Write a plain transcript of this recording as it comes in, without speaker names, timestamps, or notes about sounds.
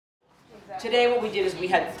Today what we did is we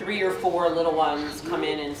had 3 or 4 little ones come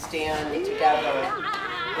in and stand together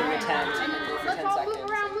in the tent and do it for 10 seconds. Move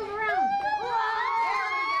around.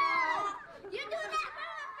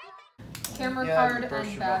 Camera card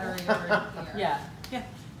and battery are in here. Yeah.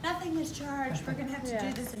 Nothing is charged. We're gonna have to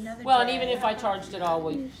do this another Well, day. and even if I charged it all,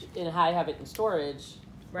 and I have it in storage,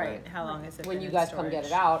 right? How long is it? When you guys come get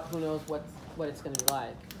it out, who knows what it's going to be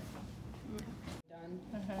like. Done.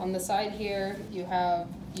 On the side here, you have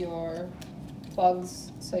your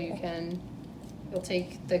plugs, so you'll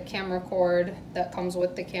take the camera cord that comes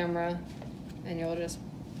with the camera, and you'll just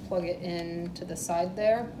plug it in to the side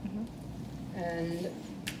there, and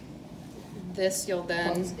this you'll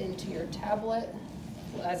then plug into your tablet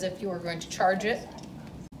as if you were going to charge it.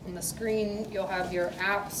 On the screen, you'll have your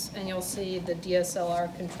apps, and you'll see the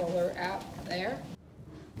DSLR Controller app there.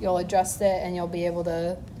 You'll adjust it, and you'll be able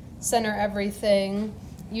to center everything.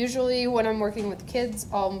 Usually when I'm working with kids,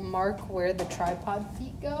 I'll mark where the tripod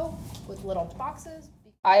feet go with little boxes.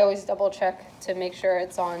 I always double check to make sure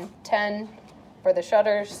it's on 10 for the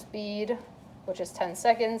shutter speed, which is 10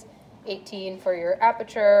 seconds, 18 for your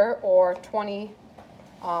aperture, or 20.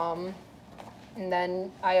 And then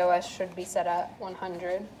iOS should be set at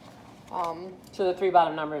 100. So the 3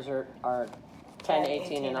 bottom numbers are 10,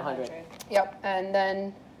 18, and 100. Yep, and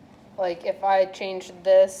then like if I change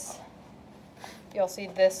this, you'll see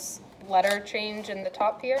this letter change in the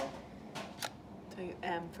top here. So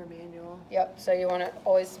M for manual. Yep, so you want it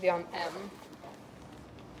always to be on M.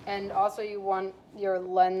 And also you want your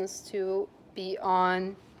lens to be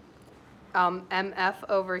on MF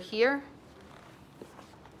over here.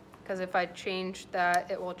 Because if I change that,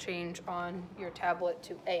 it will change on your tablet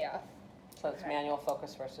to AF. So it's manual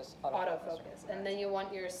focus versus autofocus. And then you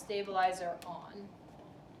want your stabilizer on.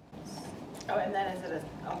 Oh, and then is it an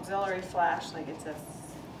auxiliary flash? Like it's a...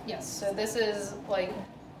 Yes, so this is like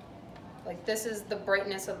this is the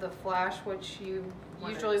brightness of the flash, which you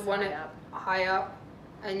usually want it high up,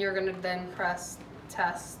 and you're gonna then press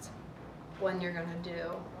test when you're gonna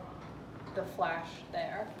do the flash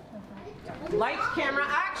there. Lights, camera,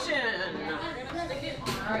 action!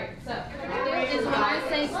 Alright, so is when I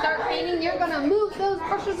say start painting, you're gonna move those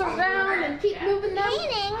brushes around and keep moving them.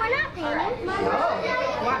 Painting? We're not painting.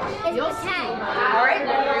 You'll see. Alright?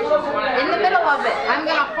 In the middle of it, I'm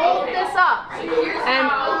gonna hold this up, and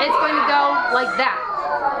it's going to go like that.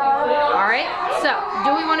 Alright? So,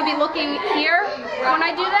 do we want to be looking here when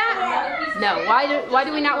I do that? No. Why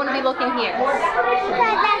do we not want to be looking here?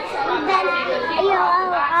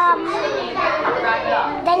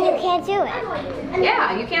 Then you can't do it.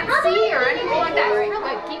 Yeah, you can't see or anything like that. Right?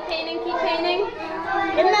 Good. Keep painting, keep painting.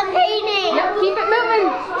 I'm not painting. Yep, keep it moving.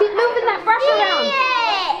 Keep moving that brush around.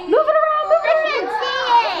 Move it around, move it around. I can't see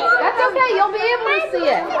it. That's okay, you'll be able to see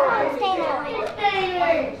it.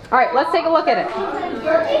 Alright, let's take a look at it.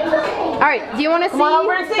 Alright, do you want to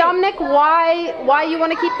see, Dominic, why you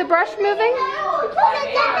want to keep the brush moving?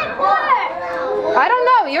 I don't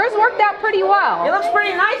know, yours worked out pretty well. It looks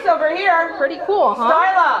pretty nice over here. Pretty cool, huh?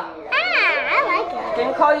 Styla! I like it.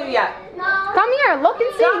 Didn't call you yet. Come here, look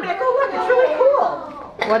and see. Dominic, oh look, it's really cool.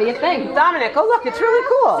 What do you think? Dominic, oh look, it's really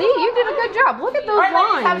cool. See, you did a good job. Look at those All right,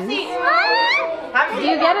 ladies, lines. have a seat. Have a Do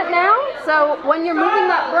seat. you get it now? So when you're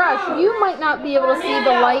moving that brush, you might not be able to see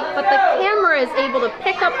the light, but the camera is able to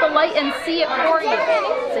pick up the light and see it for you.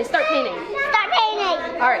 Say start painting. Start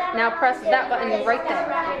painting. All right, now press that button right there.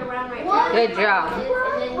 Good job.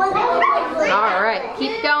 All right,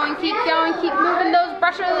 keep going, keep going, keep moving those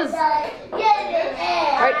brushes. All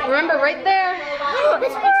right, remember right there.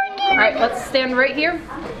 All right, let's stand right here.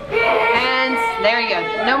 And there you go.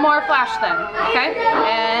 No more flash then, okay?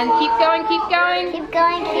 And keep going, keep going. Keep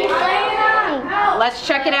going, keep going. Let's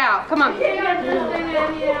check it out. Come on.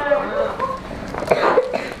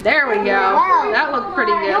 There we go. That looked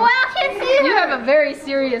pretty good. Well, I can see You have a very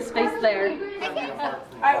serious face there.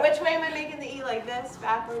 Alright, which way am I making the E? Like this?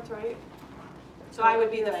 Backwards, right? So I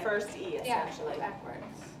would be the first E, essentially.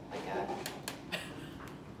 backwards. Like a...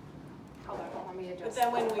 Hold on, let me adjust. But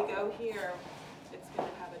then when we go here, it's going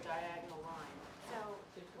to have a diagonal